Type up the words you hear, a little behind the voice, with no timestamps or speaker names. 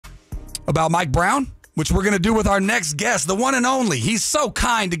About Mike Brown, which we're going to do with our next guest, the one and only. He's so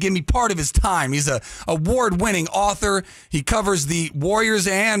kind to give me part of his time. He's a award-winning author. He covers the Warriors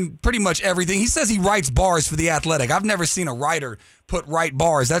and pretty much everything. He says he writes bars for The Athletic. I've never seen a writer write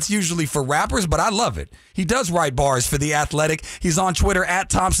bars. That's usually for rappers, but I love it. He does write bars for The Athletic. He's on Twitter at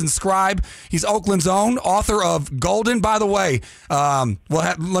Thompson Scribe. He's Oakland's own, author of Golden. By the way,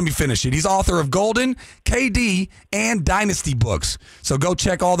 let me finish it. He's author of Golden, KD, and Dynasty books. So go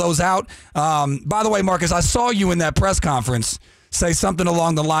check all those out. By the way, Marcus, I saw you in that press conference say something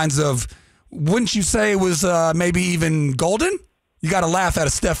along the lines of, wouldn't you say it was maybe even Golden? You got to laugh at a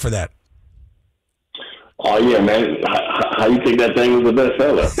Steph for that. Oh, yeah, man. How you think that thing was a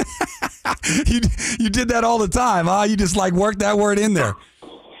bestseller? You did that all the time, huh? You just, worked that word in there.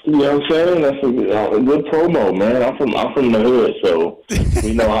 You know what I'm saying? That's a good promo, man. I'm from the hood, so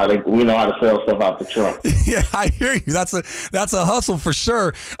we know how to sell stuff out the trunk. Yeah, I hear you. That's a hustle for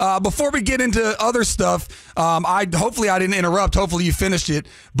sure. Before we get into other stuff, hopefully I didn't interrupt. Hopefully you finished it,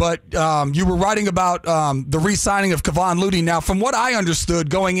 but you were writing about the re-signing of Kevon Looney. Now, from what I understood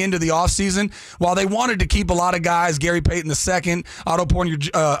going into the offseason, while they wanted to keep a lot of guys, Gary Payton II, Otto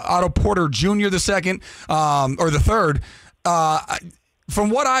Porter Jr. the second or the third. From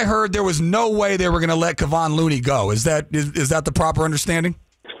what I heard, there was no way they were going to let Kevon Looney go. Is that the proper understanding?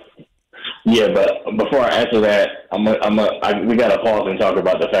 Yeah, but before I answer that, we got to pause and talk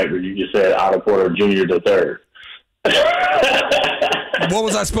about the fact that you just said Otto Porter Jr. the third. What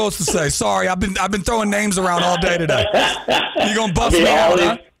was I supposed to say? Sorry, I've been throwing names around all day today. You gonna bust me out,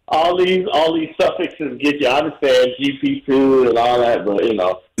 huh? All these suffixes get you. I understand GP2 and all that, but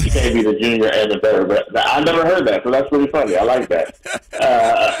you can't be the junior and the third. But I never heard that, so that's pretty funny. I like that.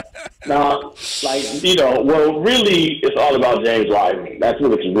 Now, well, really, it's all about James Wiseman. That's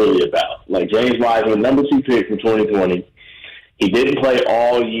what it's really about. James Wiseman, number 2 pick from 2020. He didn't play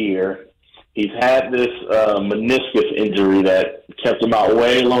all year. He's had this meniscus injury that kept him out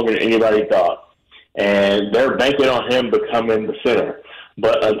way longer than anybody thought, and they're banking on him becoming the center.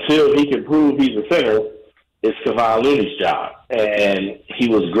 But until he can prove he's a center, it's Kevon Looney's job. And he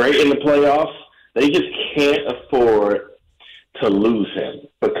was great in the playoffs. They just can't afford to lose him,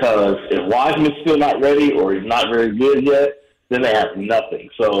 because if Wiseman's still not ready or he's not very good yet, then they have nothing.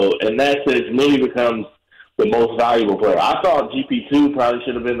 So in that sense, Looney becomes the most valuable player. I thought GP2 probably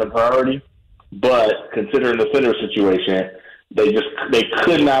should have been the priority, but considering the center situation, they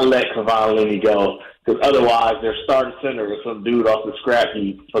could not let Kevon Looney go, because otherwise their starting center is some dude off the scrap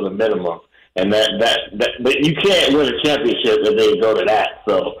heap for the minimum, and that you can't win a championship if they go to that.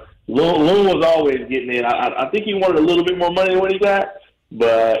 So Loon was always getting in. I think he wanted a little bit more money than what he got,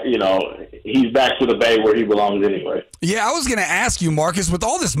 but he's back to the Bay where he belongs anyway. Yeah, I was going to ask you, Marcus, with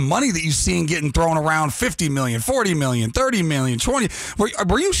all this money that you've seen getting thrown around, $50 million, $40 million, $30 million, $20,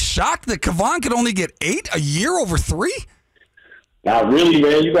 were you shocked that Kevon could only get 8 a year over 3? Not really,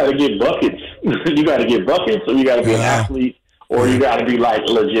 man. You got to get buckets. You got to get buckets, or you got to be an athlete, or you got to be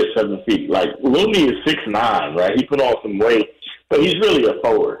legit 7 feet. Looney is 6'9", right? He put on some weight, but he's really a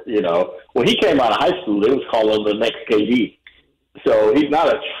forward. When he came out of high school, they was calling him the next KD. So he's not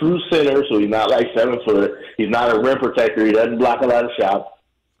a true center. So he's not 7 foot. He's not a rim protector. He doesn't block a lot of shots,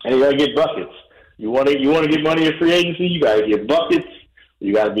 and you got to get buckets. You want to get money in free agency. You got to get buckets.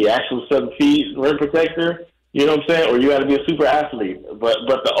 You got to be actual 7 feet rim protector. You know what I'm saying? Or you got to be a super athlete. But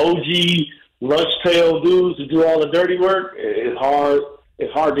the OG lunch tail dudes who do all the dirty work, it's hard.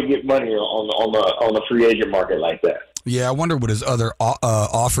 It's hard to get money on the free agent market like that. Yeah, I wonder what his other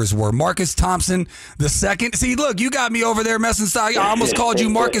offers were. Marcus Thompson II. See, look, you got me over there messing style. I almost called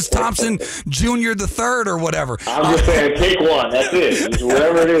you Marcus Thompson Jr. the third or whatever. I'm just saying, pick one. That's it.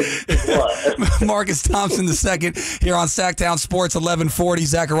 Whatever it is, pick one. Marcus Thompson II here on Sactown Sports 1140.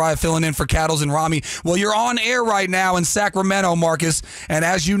 Zachariah filling in for Cattles and Ramie. Well, you're on air right now in Sacramento, Marcus. And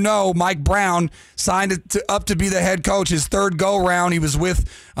as you know, Mike Brown signed up to be the head coach his third go-round. He was with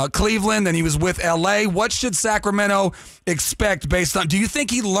Cleveland, and he was with L.A. What should Sacramento expect based on, do you think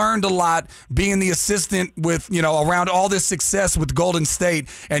he learned a lot being the assistant with, around all this success with Golden State,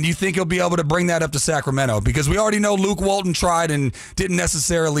 and do you think he'll be able to bring that up to Sacramento? Because we already know Luke Walton tried and didn't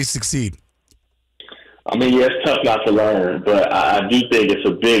necessarily succeed. I mean, yeah, it's tough not to learn, but I do think it's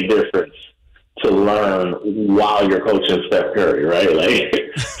a big difference to learn while you're coaching Steph Curry, right?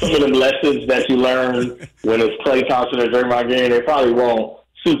 Some of the lessons that you learn when it's Klay Thompson or Draymond Green, they probably won't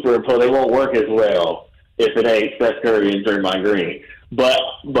they won't work as well if it ain't Steph Curry and Draymond Green. But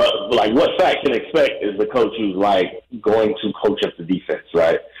what Sac can expect is the coach who's going to coach up the defense,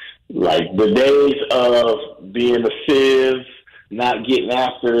 right? The days of being a sieve, not getting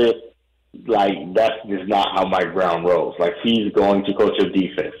after it, like that's just not how Mike Brown rolls. Like he's going to coach a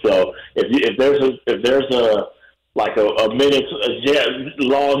defense. So if there's a minute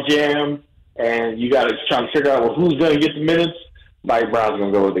log jam and you got to try to figure out who's going to get the minutes, Mike Brown's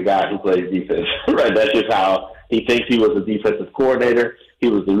going to go with the guy who plays defense. Right? That's just how he thinks. He was a defensive coordinator. He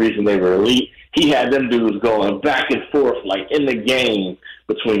was the reason they were elite. He had them dudes going back and forth like in the game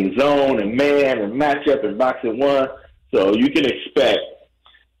between zone and man and matchup and box and one. So you can expect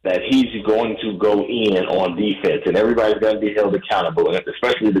that he's going to go in on defense, and everybody's going to be held accountable,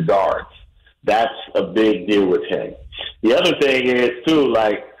 especially the guards. That's a big deal with him. The other thing is, too,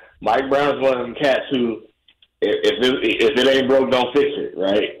 like, Mike Brown's one of them cats who, if it ain't broke, don't fix it,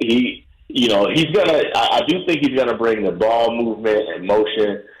 right? I do think he's going to bring the ball movement and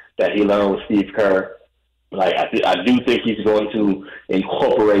motion that he learned with Steve Kerr. Like, I do think he's going to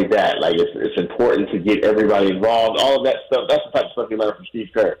incorporate that. Like, it's important to get everybody involved. All of that stuff, that's the type of stuff you learn from Steve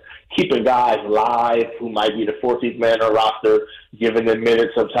Kerr. Keeping guys live who might be the 14th man on the roster, giving them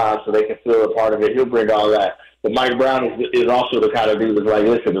minutes sometimes so they can feel a part of it. He'll bring all that. But Mike Brown is also the kind of dude that's like,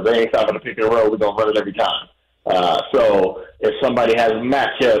 listen, if they ain't stopping to pick and roll, we're going to run it every time. So if somebody has a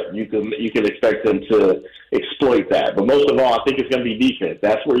matchup, you can expect them to exploit that. But most of all, I think it's going to be defense.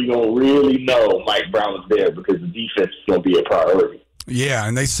 That's where you're going to really know Mike Brown is there because the defense is going to be a priority. Yeah,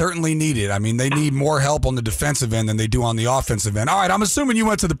 and they certainly need it. I mean, they need more help on the defensive end than they do on the offensive end. All right, I'm assuming you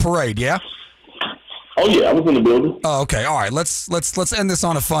went to the parade, yeah? Oh, yeah, I was in the building. Oh, okay. All right, let's end this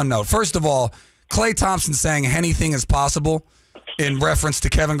on a fun note. First of all, Klay Thompson saying anything is possible in reference to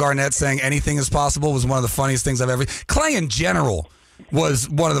Kevin Garnett saying anything is possible was one of the funniest things I've ever seen. Klay in general was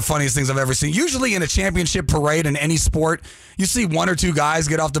one of the funniest things I've ever seen. Usually in a championship parade in any sport, you see one or two guys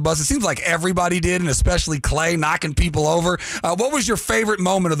get off the bus. It seems like everybody did, and especially Klay knocking people over. What was your favorite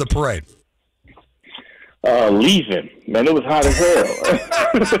moment of the parade? Leaving. Man, it was hot as hell.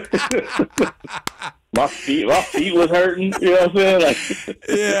 My feet was hurting. You know what I'm saying? Like,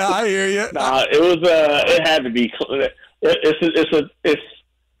 yeah, I hear you. Nah, it was. It had to be.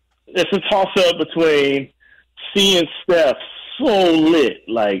 It's a toss up between seeing Steph so lit.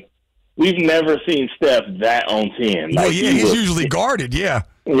 Like, we've never seen Steph that on 10. Like, well, yeah, he's usually guarded. Yeah.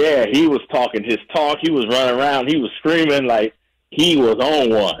 Yeah, he was talking his talk. He was running around. He was screaming like he was on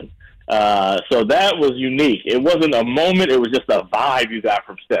one. So that was unique. It wasn't a moment. It was just a vibe you got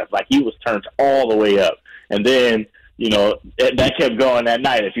from Steph. Like, he was turned all the way up. And then, that kept going that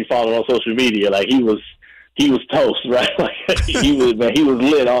night. If you follow on social media, like, he was toast, right? Like, he was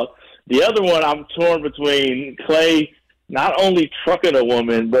lit. The other one, I'm torn between Klay not only trucking a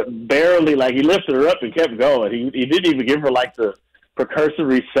woman, but barely, like, he lifted her up and kept going. He didn't even give her, like, the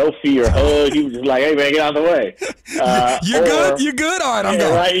precursory selfie or hug. He was just like, hey, man, get out of the way. You good? All right, I'm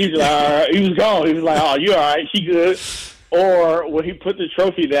going. Right? He was gone. He was like, oh, you all right? She good. Or when he put the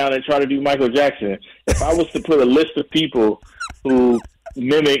trophy down and tried to do Michael Jackson, if I was to put a list of people who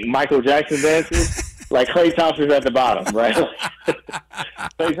mimic Michael Jackson dances, like, Klay Thompson's at the bottom, right?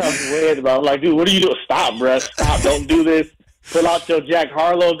 Klay Thompson's way at the bottom. Like, dude, what are you doing? Stop, bruh. Stop. Don't do this. Pull out your Jack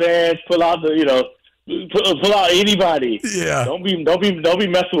Harlow dance. Pull out the, pull out anybody. Yeah. Don't be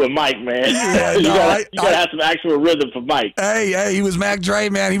messing with Mike, man. Yeah, you gotta have some actual rhythm for Mike. Hey, he was Mac Dre,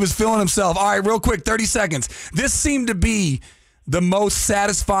 man. He was feeling himself. All right, real quick, 30 seconds. This seemed to be the most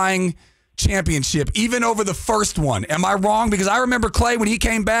satisfying championship, even over the first one. Am I wrong? Because I remember Klay, when he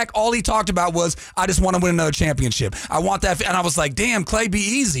came back, all he talked about was, I just want to win another championship. I want that. And I was like, damn, Klay, be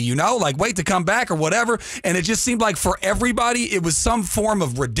easy, like, wait to come back or whatever. And it just seemed like for everybody, it was some form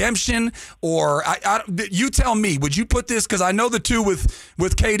of redemption. Or you tell me, would you put this, because I know the two with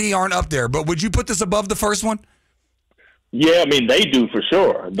KD aren't up there, but would you put this above the first one? Yeah, I mean, they do for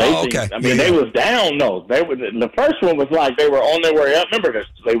sure. Okay. They was down. No, the first one was like they were on their way up. Remember this?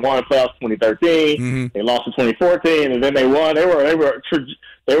 They won playoffs 2013. Mm-hmm. They lost in 2014, and then they won. They were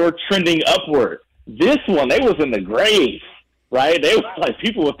trending upward. This one, they was in the grave, right? They were like,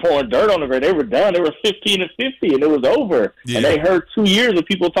 people were pouring dirt on the grave. They were done. They were 15-50, and it was over. Yeah. And they heard 2 years of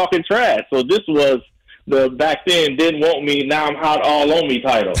people talking trash. So this was the back then didn't want me, now I'm hot all on me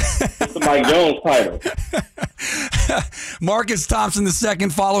title. It's the Mike Jones title. Marcus Thompson II.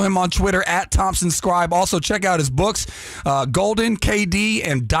 Follow him on Twitter at Thompson Scribe. Also, check out his books, Golden, KD,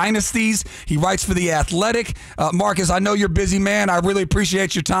 and Dynasties. He writes for The Athletic. Marcus, I know you're busy, man. I really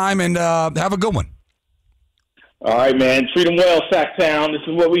appreciate your time, and have a good one. All right, man. Treat them well, Sactown. This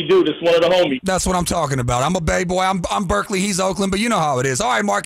is what we do. This is one of the homies. That's what I'm talking about. I'm a Bay boy. I'm Berkeley. He's Oakland, but you know how it is. All right, Marcus.